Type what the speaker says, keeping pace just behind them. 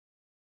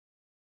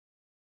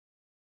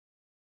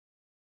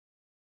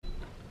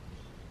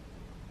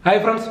Hi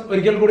friends,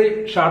 ഒരിക്കൽ കൂടി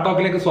ഷാർട്ട്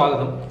ടോക്കിലേക്ക്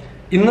സ്വാഗതം.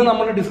 ഇന്ന്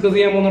നമ്മൾ ഡിസ്കസ്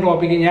ചെയ്യാൻ പോകുന്ന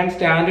ടോപ്പിക് ഞാൻ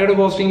സ്റ്റാൻഡേർഡ്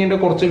കോസ്റ്റിംഗിന്റെ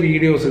കുറച്ച്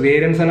വീഡിയോസ്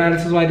വേരിയൻസ്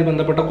അനാലിസിസുമായിട്ട്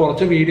ബന്ധപ്പെട്ട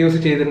കുറച്ച് വീഡിയോസ്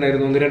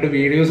ചെയ്തിട്ടുണ്ടായിരുന്നു. ഒന്ന് രണ്ട്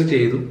വീഡിയോസ്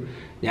ചെയ്തു.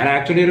 ഞാൻ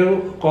ആക്ച്വലി ഒരു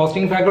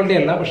കോസ്റ്റിംഗ് ഫാക്കൽറ്റി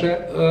അല്ല, പക്ഷെ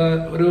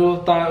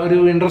ഒരു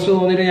ഇൻട്രസ്റ്റ്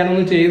തോന്നിയിട്ട്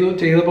ഞാനൊന്ന്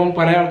ചെയ്തപ്പം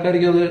പല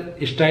ആൾക്കാർക്ക് അത്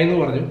ഇഷ്ടമായി എന്ന്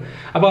പറഞ്ഞു.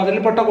 അപ്പോൾ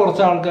അതിൽപ്പെട്ട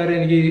കുറച്ച് ആൾക്കാർ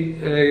എനിക്ക്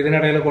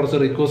ഇതിനിടയിൽ കുറച്ച്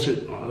റിക്വസ്റ്റ്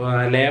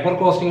ലേബർ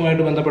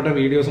കോസ്റ്റിംഗുമായിട്ട് ബന്ധപ്പെട്ട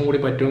വീഡിയോസും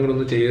കൂടി പറ്റുമെങ്കിൽ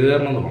ഒന്ന് ചെയ്തു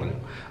തരണം എന്ന് പറഞ്ഞു.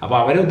 അപ്പോൾ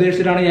അവരെ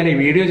ഉദ്ദേശിച്ചിട്ടാണ് ഞാൻ ഈ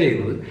വീഡിയോ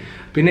ചെയ്യുന്നത്.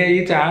 പിന്നെ ഈ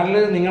ചാനൽ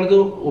നിങ്ങൾക്ക്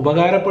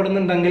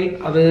ഉപകാരപ്പെടുന്നുണ്ടെങ്കിൽ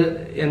അത്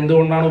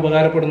എന്തുകൊണ്ടാണ്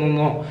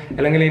ഉപകാരപ്പെടുന്നതെന്നോ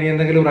അല്ലെങ്കിൽ ഇനി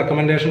എന്തെങ്കിലും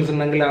റെക്കമെൻഡേഷൻസ്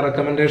ഉണ്ടെങ്കിൽ ആ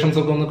റെക്കമെൻഡേഷൻസ്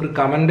ഒക്കെ ഒന്ന്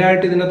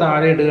കമൻ്റായിട്ട് ഇതിൻ്റെ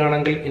താഴെ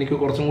ഇടുകയാണെങ്കിൽ എനിക്ക്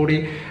കുറച്ചും കൂടി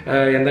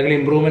എന്തെങ്കിലും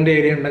ഇമ്പ്രൂവ്മെൻ്റ്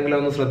ഏരിയ ഉണ്ടെങ്കിൽ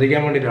അതൊന്ന്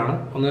ശ്രദ്ധിക്കാൻ വേണ്ടിയിട്ടാണ്.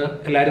 ഒന്ന്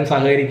എല്ലാവരും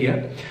സഹകരിക്കുക.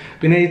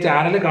 പിന്നെ ഈ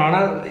ചാനൽ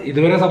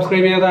ഇതുവരെ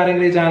സബ്സ്ക്രൈബ് ചെയ്യാതെ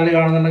ആരെങ്കിലും ഈ ചാനൽ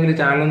കാണുന്നുണ്ടെങ്കിൽ ഈ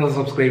ചാനൽ ഒന്ന്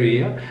സബ്സ്ക്രൈബ്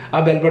ചെയ്യുക, ആ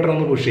ബെൽ ബട്ടൺ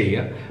ഒന്ന് പുഷ്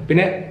ചെയ്യുക.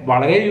 പിന്നെ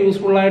വളരെ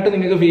യൂസ്ഫുൾ ആയിട്ട്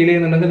നിങ്ങൾക്ക് ഫീൽ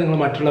ചെയ്യുന്നുണ്ടെങ്കിൽ നിങ്ങൾ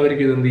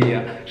മറ്റുള്ളവർക്ക് ഇതെന്ത്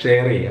ചെയ്യുക,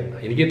 ഷെയർ ചെയ്യുക.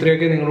 എനിക്ക്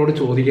ഇത്രയൊക്കെ നിങ്ങളോട്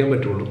ചോദിക്കാൻ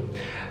പറ്റുള്ളൂ.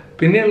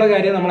 പിന്നെയുള്ള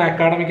കാര്യം നമ്മൾ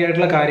അക്കാഡമിക്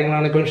ആയിട്ടുള്ള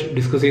കാര്യങ്ങളാണ് ഇപ്പോൾ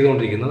ഡിസ്കസ്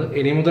ചെയ്തുകൊണ്ടിരിക്കുന്നത്.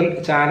 ഇനി മുതൽ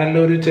ചാനലിൽ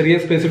ഒരു ചെറിയ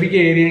സ്പെസിഫിക്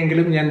ഏരിയ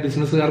എങ്കിലും ഞാൻ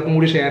ബിസിനസ്സുകാർക്കും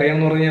കൂടി ഷെയർ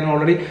ചെയ്യാമെന്ന് പറഞ്ഞ് ഞാൻ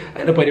ഓൾറെഡി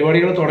അതിൻ്റെ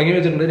പരിപാടികൾ തുടങ്ങി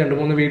വെച്ചിട്ടുണ്ട്.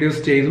 2-3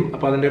 വീഡിയോസ് ചെയ്തു.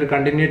 അപ്പോൾ അതിൻ്റെ ഒരു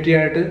കണ്ടിന്യൂറ്റി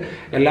ആയിട്ട്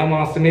എല്ലാ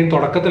മാസത്തിൻ്റെയും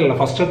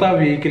തുടക്കത്തിലുള്ള ഫസ്റ്റത്തെ ആ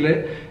വീക്കിൽ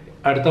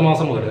അടുത്ത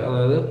മാസം മുതൽ,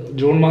 അതായത്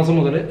ജൂൺ മാസം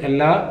മുതൽ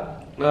എല്ലാ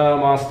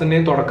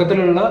മാസത്തിൻ്റെയും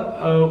തുടക്കത്തിലുള്ള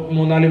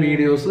 3-4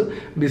 വീഡിയോസ്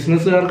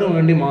ബിസിനസ്സുകാർക്ക്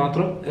വേണ്ടി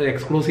മാത്രം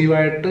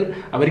എക്സ്ക്ലൂസീവായിട്ട്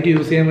അവർക്ക്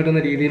യൂസ് ചെയ്യാൻ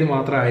പറ്റുന്ന രീതിയിൽ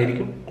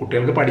മാത്രമായിരിക്കും.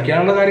 കുട്ടികൾക്ക്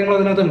പഠിക്കാനുള്ള കാര്യങ്ങൾ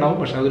അതിനകത്ത് ഉണ്ടാവും,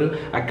 പക്ഷെ അതൊരു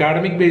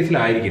അക്കാഡമിക്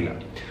ബേസിലായിരിക്കില്ല.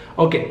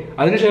 ഓക്കെ,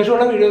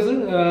 അതിനുശേഷമുള്ള വീഡിയോസ്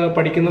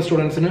പഠിക്കുന്ന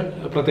സ്റ്റുഡൻസിന്,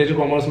 പ്രത്യേകിച്ച്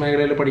കൊമേഴ്സ്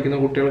മേഖലയിൽ പഠിക്കുന്ന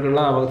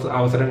കുട്ടികൾക്കുള്ള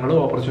അവസരങ്ങൾ,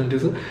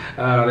 ഓപ്പർച്യൂണിറ്റീസ്,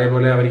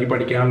 അതേപോലെ അവർക്ക്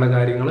പഠിക്കാനുള്ള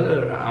കാര്യങ്ങൾ,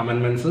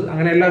 അമെൻമെന്റ്സ്,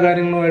 അങ്ങനെ എല്ലാ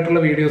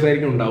കാര്യങ്ങളുമായിട്ടുള്ള വീഡിയോസ്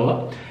ആയിരിക്കും ഉണ്ടാവുക.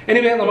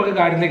 എനിവേ നമുക്ക്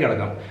കാര്യത്തിലേക്ക്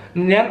കിടക്കാം.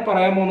 ഞാൻ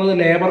പറയാൻ പോകുന്നത്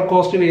ലേബർ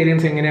കോസ്റ്റ്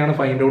വേരിയൻസ് എങ്ങനെയാണ്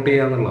ഫൈൻഡ് ഔട്ട്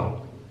ചെയ്യുക എന്നുള്ളതാണ്.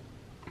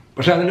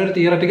 പക്ഷെ അതിൻ്റെ ഒരു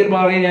തിയററ്റിക്കൽ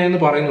ഭാഗമേ ഞാൻ ഇന്ന്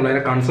പറയുന്നുള്ളൂ.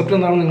 അതിൻ്റെ കൺസെപ്റ്റ്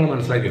എന്താണെന്ന് നിങ്ങൾ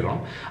മനസ്സിലാക്കി വെക്കണം.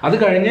 അത്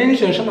കഴിഞ്ഞതിന്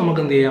ശേഷം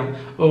നമുക്ക് എന്ത് ചെയ്യാം,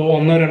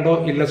 1-2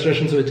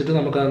 ഇല്ലസ്ട്രേഷൻസ് വെച്ചിട്ട്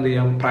നമുക്ക് എന്ത്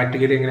ചെയ്യാം,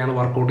 പ്രാക്ടിക്കലി എങ്ങനെയാണ്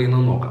വർക്കൗട്ട്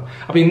ചെയ്യുന്നത് നോക്കാം.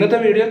 അപ്പോൾ ഇന്നത്തെ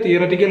വീഡിയോ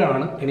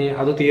തിയററ്റിക്കലാണ്. ഇനി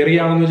അത് തിയറി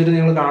ആണെന്ന് വെച്ചിട്ട്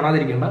നിങ്ങൾ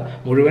കാണാതിരിക്കേണ്ട,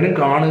 മുഴുവനും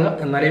കാണുക.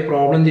 എന്നാലേ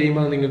പ്രോബ്ലം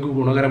ചെയ്യുമ്പോൾ അത് നിങ്ങൾക്ക്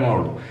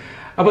ഗുണകരമാവുള്ളൂ.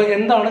 അപ്പോൾ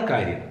എന്താണ്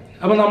കാര്യം?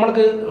 അപ്പോൾ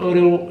നമ്മൾക്ക്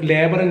ഒരു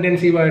ലേബർ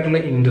ഇൻറ്റൻസീവ്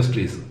ആയിട്ടുള്ള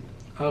ഇൻഡസ്ട്രീസ്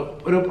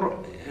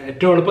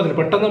ഏറ്റവും എളുപ്പത്തിൽ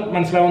പെട്ടെന്ന്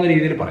മനസ്സിലാവുന്ന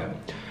രീതിയിൽ പറയാം.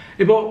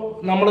 ഇപ്പോൾ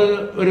നമ്മൾ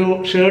ഒരു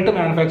ഷർട്ട്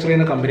മാനുഫാക്ചർ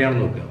ചെയ്യുന്ന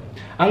കമ്പനിയാണെന്ന് നോക്കുക.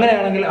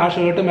 അങ്ങനെയാണെങ്കിൽ ആ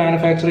ഷർട്ട്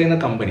മാനുഫാക്ചർ ചെയ്യുന്ന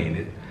കമ്പനിയിൽ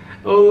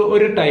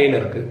ഒരു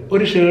ടൈലർക്ക്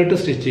ഒരു ഷർട്ട്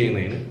സ്റ്റിച്ച്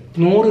ചെയ്യുന്നതിന്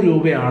 100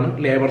 രൂപയാണ്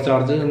ലേബർ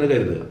ചാർജ് എന്ന്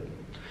കരുതുക.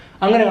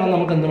 അങ്ങനെയാണെങ്കിൽ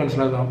നമുക്ക് എന്ത്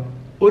മനസ്സിലാക്കാം,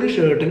 ഒരു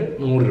ഷർട്ടിന്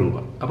 100 രൂപ.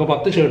 അപ്പോൾ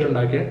 10 ഷർട്ട്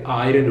ഉണ്ടാക്കിയാൽ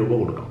 1000 രൂപ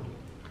കൊടുക്കണം.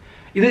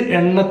 ഇത്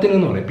എണ്ണത്തിന്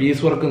എന്ന് പറയും,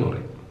 പീസ് വർക്ക് എന്ന്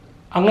പറയും.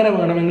 അങ്ങനെ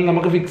വേണമെങ്കിൽ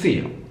നമുക്ക് ഫിക്സ്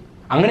ചെയ്യാം.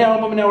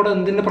 അങ്ങനെയാകുമ്പോൾ പിന്നെ അവിടെ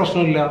എന്തിൻ്റെ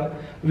പ്രശ്നമില്ല,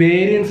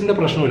 വേരിയൻസിൻ്റെ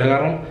പ്രശ്നമില്ല.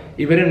 കാരണം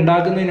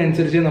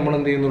ഇവരുണ്ടാക്കുന്നതിനനുസരിച്ച് നമ്മൾ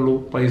എന്ത് ചെയ്യുന്നുള്ളൂ,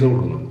 പൈസ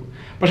കൊടുക്കുന്നുള്ളൂ.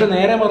 പക്ഷെ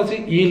നേരെ മറിച്ച്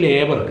ഈ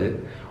ലേബർക്ക്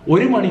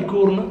 1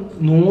 മണിക്കൂറിന്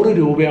 100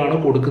 രൂപയാണ്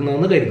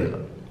കൊടുക്കുന്നതെന്ന് കരുതുക.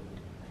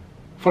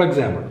 ഫോർ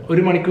എക്സാമ്പിൾ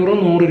 1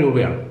 മണിക്കൂറിന് 100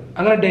 രൂപയാണ്.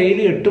 അങ്ങനെ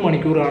ഡെയിലി 8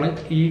 മണിക്കൂറാണ്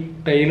ഈ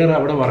ടൈലർ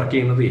അവിടെ വർക്ക്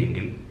ചെയ്യുന്നത്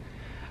എങ്കിൽ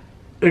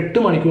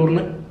 8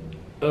 മണിക്കൂറിന്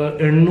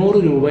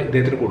 800 രൂപ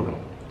ഇദ്ദേഹത്തിന്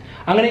കൊടുക്കണം.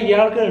 അങ്ങനെ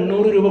ഇയാൾക്ക്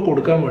 800 രൂപ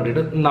കൊടുക്കാൻ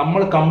വേണ്ടിയിട്ട്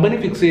നമ്മൾ കമ്പനി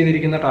ഫിക്സ്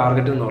ചെയ്തിരിക്കുന്ന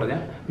ടാർഗറ്റ് എന്ന്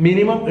പറഞ്ഞാൽ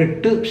മിനിമം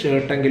 8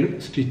 ഷർട്ടെങ്കിലും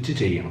സ്റ്റിച്ച്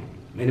ചെയ്യണം.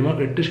 മിനിമം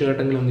 8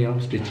 ഷർട്ടെങ്കിലും എന്ത്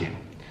ചെയ്യണം, സ്റ്റിച്ച് ചെയ്യണം.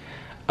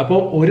 അപ്പോൾ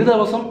ഒരു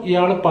ദിവസം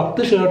ഇയാൾ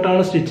 10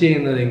 ഷർട്ടാണ് സ്റ്റിച്ച്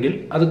ചെയ്യുന്നതെങ്കിൽ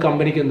അത്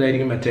കമ്പനിക്ക്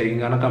എന്തായിരിക്കും, മെച്ചമായിരിക്കും.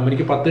 കാരണം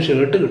കമ്പനിക്ക് 10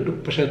 ഷർട്ട് കിട്ടും.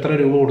 പക്ഷെ എത്ര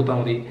രൂപ കൊടുത്താൽ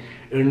മതി,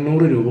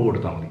 800 രൂപ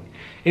കൊടുത്താൽ മതി.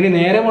 ഇനി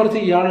നേരെ മറിച്ച്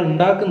ഇയാൾ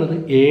ഉണ്ടാക്കുന്നത്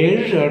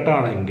 7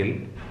 ഷർട്ടാണെങ്കിൽ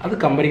അത്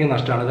കമ്പനിക്ക്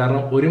നഷ്ടമാണ്.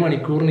 കാരണം 1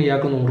 മണിക്കൂറിന്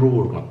ഇയാൾക്ക് 100 രൂപ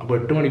കൊടുക്കണം. അപ്പോൾ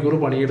 8 മണിക്കൂർ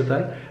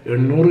പണിയെടുത്താൽ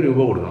 800 രൂപ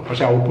കൊടുക്കണം.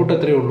 പക്ഷെ ഔട്ട്പുട്ട്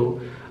എത്രയേ ഉള്ളൂ,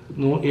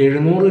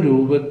 700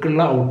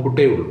 രൂപയ്ക്കുള്ള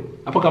ഔട്ട്പുട്ടേ ഉള്ളൂ.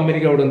 അപ്പോൾ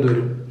കമ്പനിക്ക് അവിടെ എന്ത്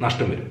വരും,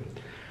 നഷ്ടം വരും.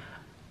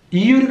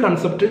 ഈ ഒരു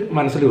കൺസെപ്റ്റ്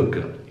മനസ്സിൽ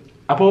വെക്കുക.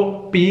 അപ്പോൾ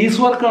പീസ്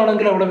വർക്ക്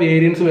ആണെങ്കിൽ അവിടെ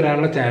വേരിയൻസ്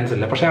വരാനുള്ള ചാൻസ്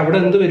ഇല്ല. പക്ഷെ അവിടെ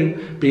എന്ത് വരും,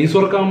 പീസ്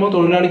വർക്ക് ആകുമ്പോൾ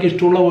തൊഴിലാളിക്ക്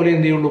ഇഷ്ടമുള്ള പോലെ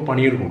എന്ത് ചെയ്യുള്ളൂ,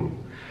 പണിയെടുക്കുള്ളൂ.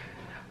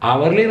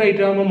 അവർലി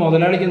റേറ്റ് ആകുമ്പോൾ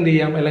മുതലാളിക്ക് എന്ത്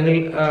ചെയ്യാം, അല്ലെങ്കിൽ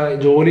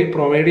ജോലി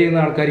പ്രൊവൈഡ്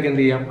ചെയ്യുന്ന ആൾക്കാർക്ക്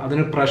എന്ത് ചെയ്യാം,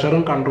 അതിന്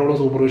പ്രഷറും കൺട്രോളും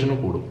സൂപ്പർവിഷനും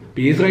കൂടും.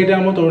 പീസ് റേറ്റ്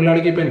ആകുമ്പോൾ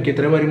തൊഴിലാളിക്ക് ഇപ്പം എനിക്ക്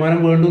ഇത്ര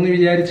വരുമാനം വേണ്ടു എന്ന്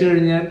വിചാരിച്ചു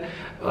കഴിഞ്ഞാൽ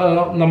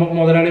നമുക്ക്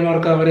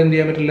മുതലാളിമാർക്ക് അവരെന്ത്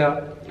ചെയ്യാൻ പറ്റില്ല,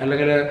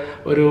 അല്ലെങ്കിൽ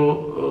ഒരു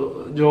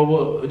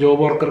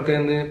ജോബ് വർക്കർക്ക്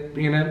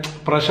ഇങ്ങനെ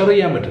പ്രഷർ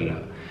ചെയ്യാൻ പറ്റില്ല.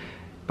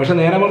 പക്ഷെ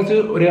നേരെ മറിച്ച്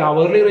ഒരു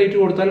അവർലി റേറ്റ്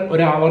കൊടുത്താൽ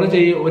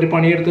ഒരു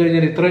പണിയെടുത്തു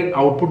കഴിഞ്ഞാൽ ഇത്ര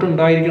ഔട്ട്പുട്ട്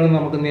ഉണ്ടായിരിക്കണം എന്ന്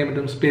നമുക്ക് എന്ത് ചെയ്യാൻ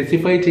പറ്റും,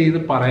 സ്പെസിഫൈ ചെയ്ത്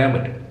പറയാൻ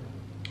പറ്റും.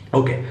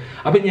 ഓക്കെ,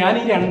 അപ്പം ഞാൻ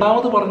ഈ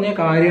രണ്ടാമത് പറഞ്ഞ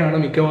കാര്യമാണ്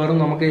മിക്കവാറും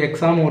നമുക്ക്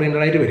എക്സാം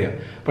ഓറിയന്റഡ് ആയിട്ട് വരിക.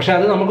 പക്ഷെ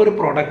അത് നമുക്കൊരു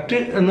പ്രൊഡക്റ്റ്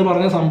എന്ന്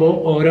പറഞ്ഞ സംഭവം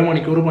ഓരോ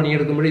മണിക്കൂർ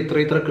പണിയെടുക്കുമ്പോൾ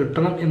ഇത്ര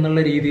കിട്ടണം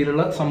എന്നുള്ള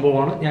രീതിയിലുള്ള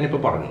സംഭവമാണ്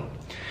ഞാനിപ്പോൾ പറഞ്ഞത്.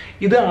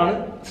 ഇതാണ്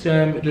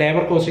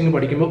ലേബർ കോസ്റ്റിംഗ്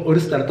പഠിക്കുമ്പോൾ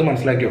ഒരു സ്ഥലത്ത്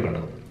മനസ്സിലാക്കി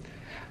വെക്കേണ്ടത്.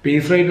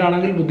 പീസ് റേറ്റ്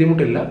ആണെങ്കിൽ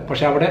ബുദ്ധിമുട്ടില്ല.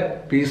 പക്ഷെ അവിടെ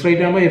പീസ്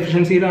റേറ്റ് ആകുമ്പോൾ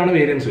എഫിഷ്യൻസിയിലാണ്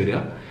വേരിയൻസ് വരിക.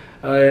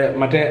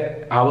 മറ്റേ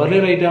അവർലി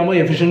റേറ്റ് ആകുമ്പോൾ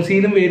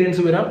എഫിഷ്യൻസിയിലും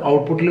വേരിയൻസ് വരാം,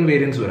 ഔട്ട്പുട്ടിലും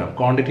വേരിയൻസ് വരാം,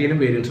 ക്വാണ്ടിറ്റിയിലും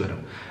വേരിയൻസ് വരാം.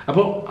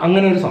 അപ്പോൾ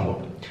അങ്ങനെ ഒരു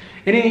സംഭവം.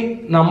 ഇനി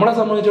നമ്മളെ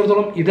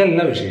സംബന്ധിച്ചിടത്തോളം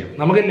ഇതല്ല വിഷയം.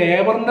 നമുക്ക്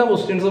ലേബറിന്റെ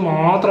ക്വസ്റ്റ്യൻസ്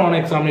മാത്രമാണ്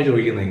എക്സാമിന്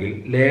ചോദിക്കുന്നതെങ്കിൽ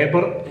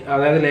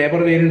അതായത്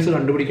ലേബർ വേരിയൻസ്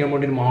കണ്ടുപിടിക്കാൻ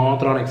വേണ്ടിയിട്ട്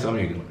മാത്രമാണ് എക്സാം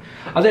ചോദിക്കുന്നത്.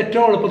 അത്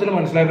ഏറ്റവും എളുപ്പത്തിൽ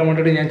മനസ്സിലാക്കാൻ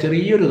വേണ്ടിയിട്ട് ഞാൻ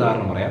ചെറിയൊരു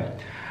ഉദാഹരണം പറയാം.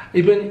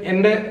 ഇപ്പം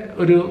എൻ്റെ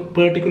ഒരു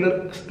പെർട്ടിക്കുലർ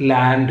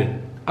ലാൻഡ്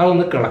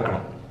അതൊന്ന്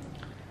കിളക്കണം.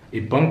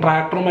 ഇപ്പം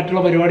ട്രാക്ടറും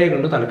മറ്റുള്ള പരിപാടിയൊക്കെ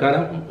ഉണ്ട്,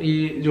 തൽക്കാലം ഈ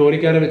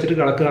ജോലിക്കാരെ വെച്ചിട്ട്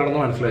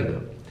കിളക്കുകയാണെന്ന് മനസ്സിലാക്കുക.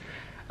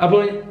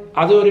 അപ്പോൾ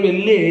അതൊരു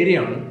വലിയ ഏരിയ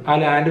ആണ്, ആ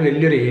ലാൻഡ്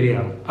വലിയൊരു ഏരിയ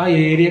ആണ്. ആ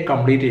ഏരിയ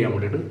കംപ്ലീറ്റ് ചെയ്യാൻ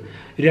വേണ്ടിയിട്ട്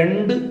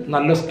 2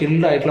 നല്ല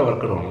സ്കിൽഡ് ആയിട്ടുള്ള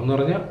വർക്കർ വേണം. എന്ന്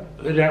പറഞ്ഞാൽ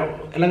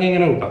അല്ലെങ്കിൽ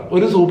ഇങ്ങനെ കൂട്ടാം,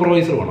 ഒരു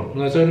സൂപ്പർവൈസർ വേണം,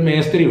 എന്ന് വെച്ചാൽ ഒരു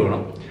മേസ്ത്രി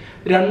വേണം,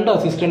 2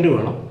 അസിസ്റ്റന്റ്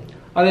വേണം,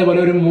 അതേപോലെ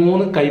ഒരു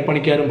 3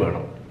 കൈപ്പണിക്കാരും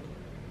വേണം.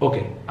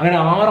 ഓക്കെ, അങ്ങനെ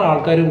 6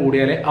 ആൾക്കാർ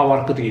കൂടിയാലേ ആ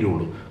വർക്ക്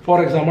തീരുള്ളൂ. ഫോർ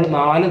എക്സാമ്പിൾ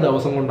 4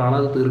 ദിവസം കൊണ്ടാണ്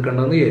അത്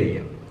തീർക്കേണ്ടതെന്ന്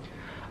വിചാരിക്കുക.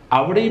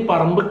 അവിടെ ഈ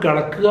പറമ്പ്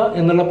കിളക്കുക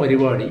എന്നുള്ള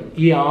പരിപാടി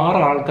ഈ 6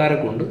 ആൾക്കാരെ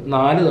കൊണ്ട്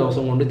 4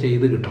 ദിവസം കൊണ്ട്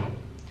ചെയ്ത് കിട്ടണം.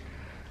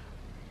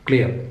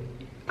 ക്ലിയർ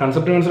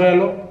കൺസെപ്റ്റ്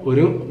മനസ്സിലായല്ലോ?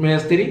 ഒരു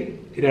മേസ്തിരി,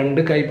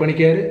 2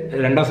 കൈപ്പണിക്കാർ,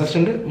 2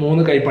 അസിസ്റ്റന്റ്,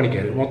 3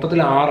 കൈപ്പണിക്കാർ,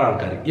 മൊത്തത്തിൽ 6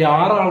 ആൾക്കാർ. ഈ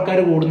 6 ആൾക്കാർ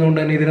കൂടുന്നതുകൊണ്ട്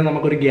തന്നെ ഇതിനെ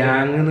നമുക്കൊരു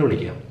ഗ്യാങ് എന്ന്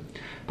വിളിക്കാം.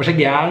 പക്ഷെ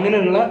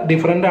ഗ്യാങ്ങിലുള്ള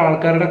ഡിഫറെന്റ്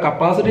ആൾക്കാരുടെ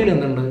കപ്പാസിറ്റിയിൽ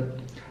എന്തുണ്ട്?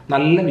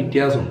 നല്ല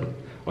വ്യത്യാസമുണ്ട്.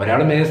 ഒരാൾ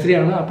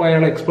മേസ്ത്രിയാണ്, അപ്പോൾ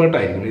അയാൾ എക്സ്പേർട്ട്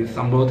ആയിരിക്കും, ഈ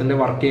സംഭവത്തിന്റെ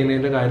വർക്ക്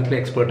ചെയ്യുന്നതിന്റെ കാര്യത്തിൽ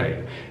എക്സ്പേർട്ട്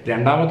ആയിരിക്കും.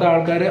 രണ്ടാമത്തെ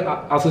ആൾക്കാർ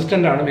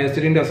അസിസ്റ്റന്റ് ആണ്,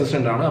 മേസ്ത്രിന്റെ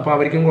അസിസ്റ്റന്റ് ആണ്, അപ്പോൾ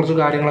അവർക്കും കുറച്ച്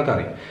കാര്യങ്ങളൊക്കെ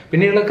അറിയും.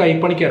 പിന്നെയുള്ള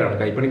കൈപ്പണിക്കാരാണ്.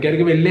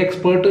 കൈപ്പണിക്കാർക്ക് വലിയ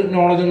എക്സ്പേർട്ട്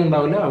നോളജ് ഒന്നും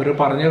ഉണ്ടാവില്ല, അവർ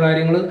പറഞ്ഞ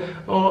കാര്യങ്ങൾ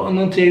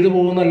ഒന്നും ചെയ്തു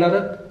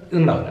പോകുന്നല്ലാതെ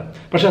ഉണ്ടാവില്ല.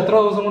 പക്ഷെ എത്ര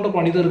ദിവസം കൊണ്ട്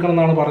പണി തീർക്കണം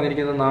എന്നാണ്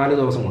പറഞ്ഞിരിക്കുന്നത്? 4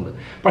 ദിവസം കൊണ്ട്.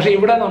 പക്ഷെ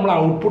ഇവിടെ നമ്മൾ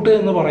ഔട്ട്പുട്ട്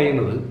എന്ന്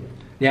പറയുന്നത്,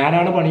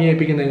 ഞാനാണ് പണി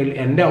ഏൽപ്പിക്കുന്നതെങ്കിൽ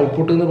എൻ്റെ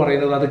ഔട്ട്പുട്ട് എന്ന്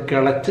പറയുന്നത് അത്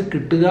കിളച്ച്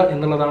കിട്ടുക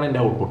എന്നുള്ളതാണ്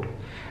എൻ്റെ ഔട്ട്പുട്ട്.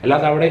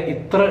 അല്ലാതെ അവിടെ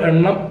ഇത്ര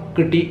എണ്ണം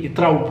കിട്ടി,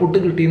 ഇത്ര ഔട്ട്പുട്ട്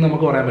കിട്ടി എന്ന്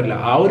നമുക്ക് പറയാൻ പറ്റില്ല.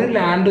 ആ ഒരു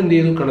ലാൻഡ് എന്ത്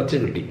ചെയ്തു? കിളച്ച്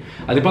കിട്ടി.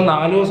 അതിപ്പോൾ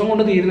 4 ദിവസം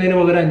കൊണ്ട് തീരുന്നതിന്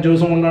പകരം 5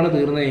 ദിവസം കൊണ്ടാണ്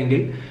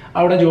തീർന്നതെങ്കിൽ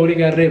അവിടെ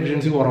ജോലിക്കാരുടെ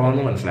എഫിഷ്യൻസി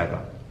കുറവാണെന്ന്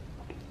മനസ്സിലാക്കാം.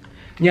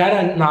 ഞാൻ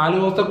 4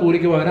 ദിവസത്തെ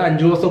കൂലിക്ക് പകരം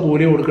 5 ദിവസത്തെ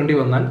കൂലി കൊടുക്കേണ്ടി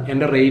വന്നാൽ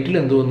എൻ്റെ റേറ്റിൽ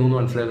എന്ത് വന്നു എന്ന്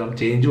മനസ്സിലാക്കാം,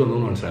 ചേഞ്ച് വന്നു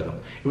എന്ന് മനസ്സിലാക്കാം.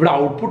 ഇവിടെ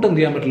ഔട്ട്പുട്ട് എന്ത്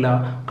ചെയ്യാൻ പറ്റില്ല?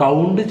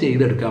 കൗണ്ട്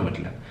ചെയ്തെടുക്കാൻ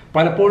പറ്റില്ല.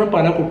 പലപ്പോഴും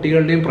പല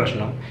കുട്ടികളുടെയും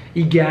പ്രശ്നം,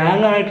 ഈ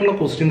ഗ്യാങ് ആയിട്ടുള്ള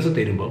ക്വസ്റ്റ്യൻസ്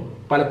തരുമ്പോൾ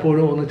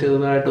പലപ്പോഴും ഒന്ന്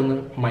ചെറുതായിട്ടൊന്ന്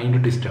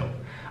മൈൻഡ് ട്വിസ്റ്റ് ആവും.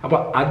 അപ്പോൾ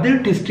അത്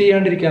ട്വിസ്റ്റ്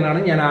ചെയ്യാണ്ടിരിക്കാനാണ്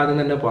ഞാൻ ആദ്യം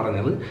തന്നെ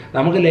പറഞ്ഞത്.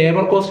 നമുക്ക്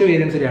ലേബർ കോസ്റ്റ്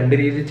വേരിയൻസ് 2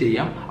 രീതിയിൽ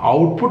ചെയ്യാം.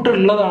 ഔട്ട്പുട്ട്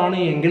ഉള്ളതാണ്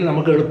എങ്കിൽ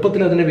നമുക്ക്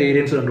എളുപ്പത്തിൽ അതിൻ്റെ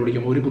വേരിയൻസ്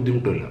കണ്ടുപിടിക്കാം, ഒരു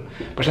ബുദ്ധിമുട്ടുമില്ല.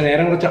 പക്ഷെ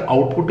നേരെ കുറച്ച്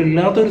ഔട്ട്പുട്ട്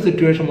ഇല്ലാത്തൊരു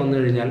സിറ്റുവേഷൻ വന്നു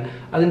കഴിഞ്ഞാൽ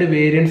അതിൻ്റെ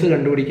വേരിയൻസ്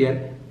കണ്ടുപിടിക്കാൻ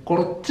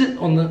കുറച്ച്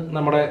ഒന്ന്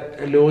നമ്മുടെ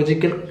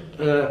ലോജിക്കൽ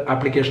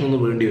ആപ്ലിക്കേഷൻ ഒന്ന്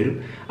വേണ്ടി വരും.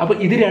 അപ്പോൾ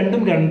ഇത്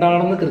രണ്ടും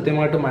രണ്ടാണെന്ന്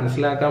കൃത്യമായിട്ട്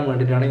മനസ്സിലാക്കാൻ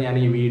വേണ്ടിയിട്ടാണ് ഞാൻ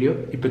ഈ വീഡിയോ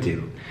ഇപ്പോൾ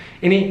ചെയ്തത്.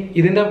 ഇനി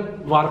ഇതിൻ്റെ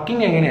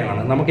വർക്കിംഗ്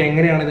എങ്ങനെയാണ്, നമുക്ക്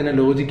എങ്ങനെയാണ് ഇതിനെ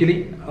ലോജിക്കലി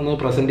ഒന്ന്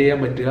പ്രസൻറ്റ് ചെയ്യാൻ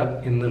പറ്റുക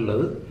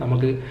എന്നുള്ളത്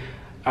നമുക്ക്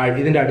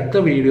ഇതിൻ്റെ അടുത്ത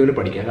വീഡിയോയിൽ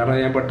പഠിക്കാം. കാരണം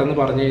ഞാൻ പെട്ടെന്ന്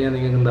പറഞ്ഞു കഴിഞ്ഞാൽ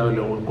നിങ്ങൾക്ക്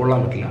എന്താവില്ല, ഉൾക്കൊള്ളാൻ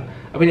പറ്റില്ല.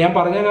 അപ്പോൾ ഞാൻ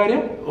പറഞ്ഞ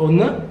കാര്യം,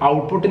 ഒന്ന്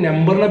ഔട്ട്പുട്ട്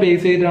നമ്പറിനെ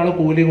ബേസ് ചെയ്തിട്ടാണ്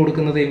കൂലി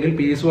കൊടുക്കുന്നത് എങ്കിൽ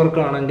പീസ്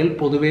വർക്ക് ആണെങ്കിൽ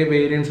പൊതുവേ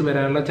വേരിയൻസ്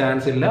വരാനുള്ള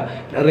ചാൻസ് ഇല്ല.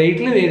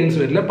 റേറ്റിൽ വേരിയൻസ്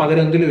വരില്ല,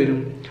 പകരം എന്തിൽ വരും?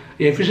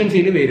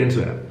 എഫിഷ്യൻസിയിൽ വേരിയൻസ്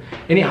വരാം.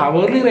 ഇനി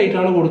ഹവർലി റേറ്റ്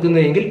ആണ്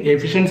കൊടുക്കുന്നതെങ്കിൽ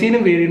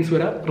എഫിഷ്യൻസിയിലും വേരിയൻസ്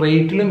വരാം,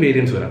 റേറ്റിലും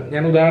വേരിയൻസ് വരാം.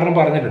 ഞാൻ ഉദാഹരണം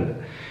പറഞ്ഞിട്ടുണ്ട്.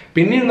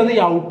 പിന്നെയുള്ളത് ഈ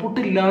ഔട്ട്പുട്ട്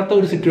ഇല്ലാത്ത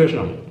ഒരു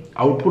സിറ്റുവേഷനാണ്.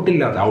 ഔട്ട്പുട്ട്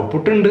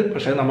ഉണ്ട്,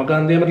 പക്ഷേ നമുക്ക്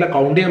എന്ത് ചെയ്യാൻ പറ്റില്ല,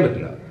 കൗണ്ട് ചെയ്യാൻ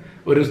പറ്റില്ല.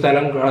 ഒരു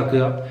സ്ഥലം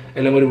കളക്കുക,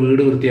 അല്ലെങ്കിൽ ഒരു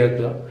വീട്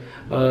വൃത്തിയാക്കുക,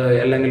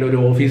 അല്ലെങ്കിൽ ഒരു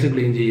ഓഫീസ്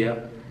ക്ലീൻ ചെയ്യുക,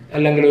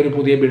 അല്ലെങ്കിൽ ഒരു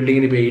പുതിയ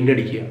ബിൽഡിങ്ങിന് പെയിന്റ്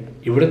അടിക്കുക.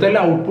 ഇവിടുത്തെ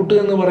ഔട്ട്പുട്ട്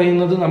എന്ന്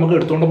പറയുന്നത് നമുക്ക്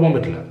എടുത്തുകൊണ്ട് പോകാൻ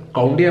പറ്റില്ല,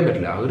 കൗണ്ട് ചെയ്യാൻ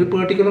പറ്റില്ല. അതൊരു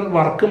പെർട്ടിക്കുലർ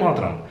വർക്ക്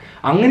മാത്രമാണ്.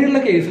 അങ്ങനെയുള്ള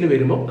കേസിൽ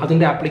വരുമ്പോൾ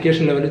അതിൻ്റെ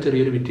ആപ്ലിക്കേഷൻ ലെവലിൽ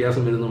ചെറിയൊരു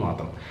വ്യത്യാസം വരുന്നു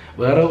മാത്രം.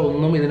 വേറെ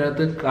ഒന്നും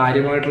ഇതിനകത്ത്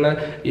കാര്യമായിട്ടുള്ള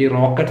ഈ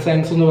റോക്കറ്റ്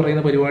സയൻസ് എന്ന്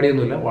പറയുന്ന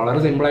പരിപാടിയൊന്നുമില്ല.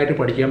 വളരെ സിമ്പിളായിട്ട്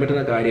പഠിക്കാൻ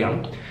പറ്റുന്ന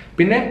കാര്യമാണ്.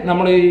 പിന്നെ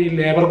നമ്മൾ ഈ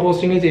ലേബർ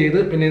കോസ്റ്റിംഗ് ചെയ്ത്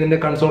പിന്നെ ഇതിൻ്റെ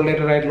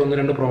കൺസോളിഡേറ്റഡ് ആയിട്ടുള്ള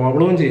 1-2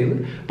 പ്രോബ്ലവും ചെയ്ത്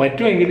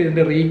പറ്റുമെങ്കിൽ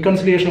ഇതിൻ്റെ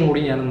റീകൺസിലിയേഷൻ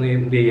കൂടി ഞാൻ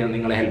എന്ത് ചെയ്യാം,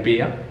 നിങ്ങളെ ഹെൽപ്പ്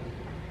ചെയ്യാം.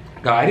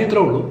 കാര്യം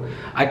ഇത്രേ ഉള്ളൂ.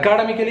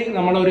 അക്കാഡമിക്കലി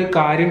നമ്മളൊരു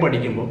കാര്യം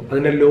പഠിക്കുമ്പോൾ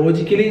അതിൻ്റെ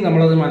ലോജിക്കലി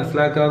നമ്മളത്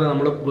മനസ്സിലാക്കാതെ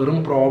നമ്മൾ വെറും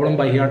പ്രോബ്ലം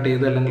ബൈഹാർട്ട്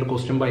ചെയ്ത് അല്ലെങ്കിൽ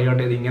ക്വസ്റ്റ്യൻ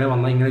ബൈഹാർട്ട് ചെയ്ത് ഇങ്ങനെ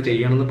വന്നാൽ ഇങ്ങനെ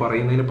ചെയ്യണമെന്ന്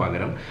പറയുന്നതിന്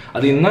പകരം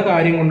അത് ഇന്ന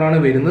കാര്യം കൊണ്ടാണ്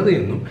വരുന്നത്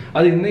എന്നും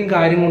അത് ഇന്ന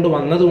കാര്യം കൊണ്ട്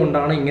വന്നത്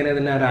കൊണ്ടാണ് ഇങ്ങനെ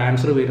ഇതിന് ഒരു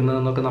ആൻസർ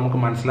വരുന്നതെന്നൊക്കെ നമുക്ക്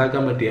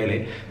മനസ്സിലാക്കാൻ പറ്റിയാലേ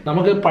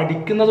നമുക്ക്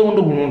പഠിക്കുന്നത്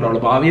കൊണ്ട്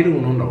ഗുണമുണ്ടാവുള്ളൂ, ഭാവിയിൽ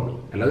ഗുണമുണ്ടാവുള്ളൂ.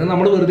 അല്ലാതെ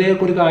നമ്മൾ വെറുതെ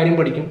ഒരു കാര്യം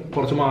പഠിക്കും,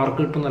 കുറച്ച് മാർക്ക്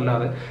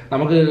കിട്ടുന്നല്ലാതെ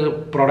നമുക്ക്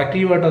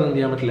പ്രൊഡക്റ്റീവായിട്ട് അത് എന്ത്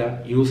ചെയ്യാൻ പറ്റില്ല,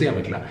 യൂസ് ചെയ്യാൻ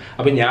പറ്റില്ല.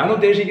 അപ്പം ഞാൻ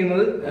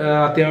ഉദ്ദേശിക്കുന്നത്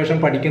അത്യാവശ്യം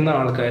പഠിക്കുന്ന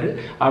ആൾക്കാർ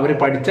അവർ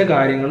പഠിച്ച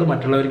കാര്യങ്ങൾ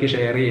മറ്റുള്ളവർക്ക്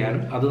ഷെയർ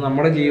ചെയ്യാനും അത്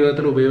നമ്മുടെ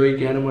ജീവിതത്തിൽ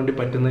ഉപയോഗിക്കാനും വേണ്ടി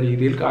പറ്റുന്ന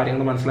രീതിയിൽ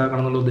കാര്യങ്ങൾ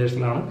മനസ്സിലാക്കണം എന്നുള്ള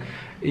ഉദ്ദേശത്തിലാണ്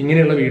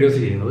ഇങ്ങനെയുള്ള വീഡിയോസ്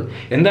ചെയ്യുന്നത്.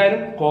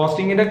 എന്തായാലും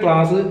കോസ്റ്റിങ്ങിൻ്റെ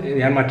ക്ലാസ്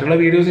ഞാൻ മറ്റുള്ള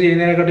വീഡിയോസ്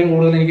ചെയ്യുന്നതിനെക്കാട്ടിയും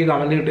കൂടുതൽ എനിക്ക്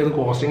കമൻറ്റ് കിട്ടിയത്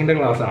കോസ്റ്റിങ്ങിൻ്റെ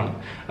ക്ലാസ്സാണ്.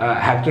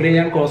 ആക്ച്വലി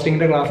ഞാൻ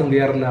കോസ്റ്റിങ്ങിൻ്റെ ക്ലാസ് എന്ത്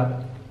ചെയ്യാറില്ല,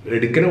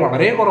 എടുക്കൽ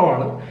വളരെ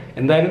കുറവാണ്.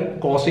 എന്തായാലും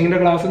കോസ്റ്റിങ്ങിൻ്റെ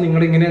ക്ലാസ്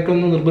നിങ്ങൾ ഇങ്ങനെയൊക്കെ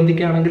ഒന്ന്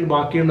നിർബന്ധിക്കുകയാണെങ്കിൽ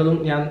ബാക്കിയുള്ളതും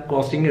ഞാൻ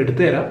കോസ്റ്റിംഗ്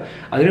എടുത്തു തരാം.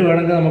 അതിന്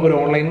വേണമെങ്കിൽ നമുക്കൊരു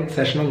ഓൺലൈൻ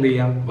സെഷൻ എന്ത്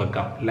ചെയ്യാം,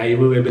 വെക്കാം,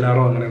 ലൈവ്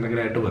വെബിനാറോ അങ്ങനെ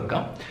എന്തെങ്കിലും ആയിട്ട്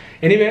വെക്കാം.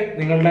 എനിവേ,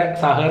 നിങ്ങളുടെ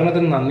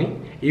സഹകരണത്തിന് നന്ദി.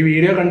 ഈ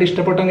വീഡിയോ കണ്ട്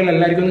ഇഷ്ടപ്പെട്ടെങ്കിൽ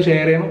എല്ലാവർക്കും ഒന്ന്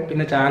ഷെയർ ചെയ്യണം,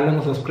 പിന്നെ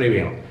ചാനലൊന്ന് സബ്സ്ക്രൈബ്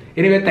ചെയ്യണം.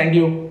 Anyway, thank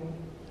you.